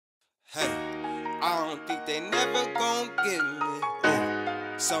Hey, I don't think they never gon' get me.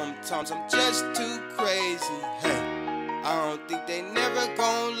 Ooh, sometimes I'm just too crazy. Hey, I don't think they never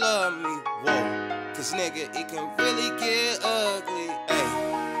gon' love me. Whoa, cause nigga, it can really get ugly. Hey,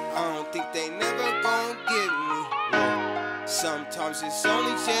 I don't think they never gon' get me. Whoa, sometimes it's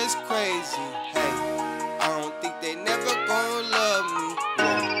only just crazy. Hey, I don't think they never gon' love me.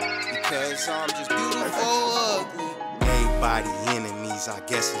 Whoa, because I'm just beautiful ugly. Everybody enemies, I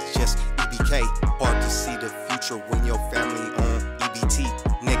guess it's just EBK. Hard to see the future when your family on EBT.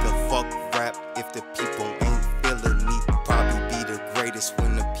 Nigga, fuck rap if the people ain't feeling me. Probably be the greatest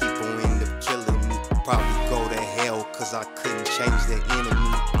when the people end up killing me. Probably go to hell cause I couldn't change the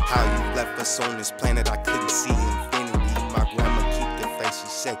enemy. How you left us on this planet, I couldn't see infinity. My grandma keep the face, she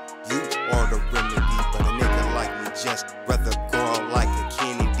say, you are the remedy. But a nigga like me just rather go out like a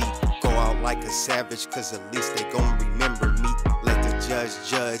Kennedy. Go out like a savage cause at least they gon' remember me. Let the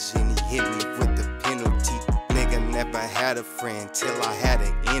judge and he hit me with the penalty. Nigga never had a friend till I had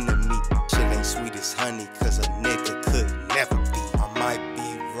an enemy. Shit ain't sweet as honey cause a nigga could never be. I might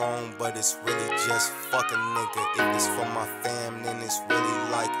be wrong but it's really just fuck a nigga. If it's for my fam then it's really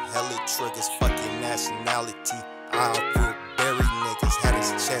like hella triggers. Fuck your nationality, I'll feel bury niggas. Had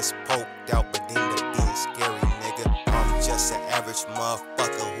his chest poked out but ended up being scary nigga. I'm just an average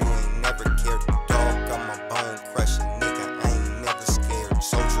motherfucker who ain't never cared. Dog got my bone crushing nigga, I ain't never scared.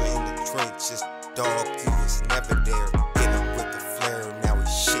 Soldier in the trenches, dog you was never there. Hit him with the flare, now he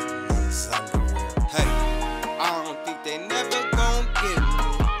shitting in his underwear. Hey, I don't think they never gon' get me.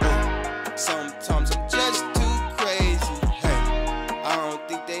 Ooh, sometimes I'm just too crazy. Hey, I don't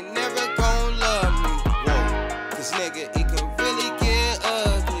think they never gon' love me. Whoa, cause nigga, it can really get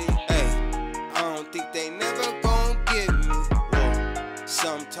ugly. Hey, I don't think they never gon' get me. Whoa,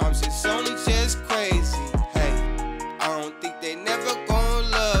 sometimes it's only just crazy. Hey, I don't think they never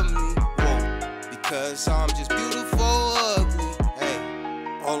gon' love me. Whoa, because I'm just beautiful ugly. Hey,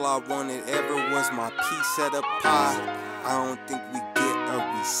 All I wanted ever was my piece of the pie. I don't think we get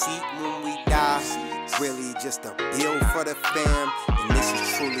a receipt when we die. Really just a bill for the fam. And this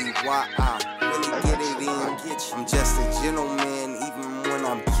is truly why I really get it in. I'm just a gentleman even when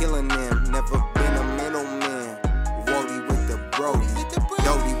I'm killing them. Never been a middleman. Wody with the Brody,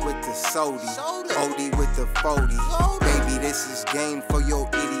 Dodie with the Sody, Odie with the 40. Baby, this is game for your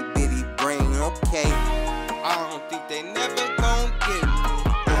itty bitty brain, okay? I don't think they never gon' get me.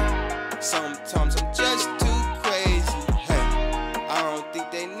 Ooh, sometimes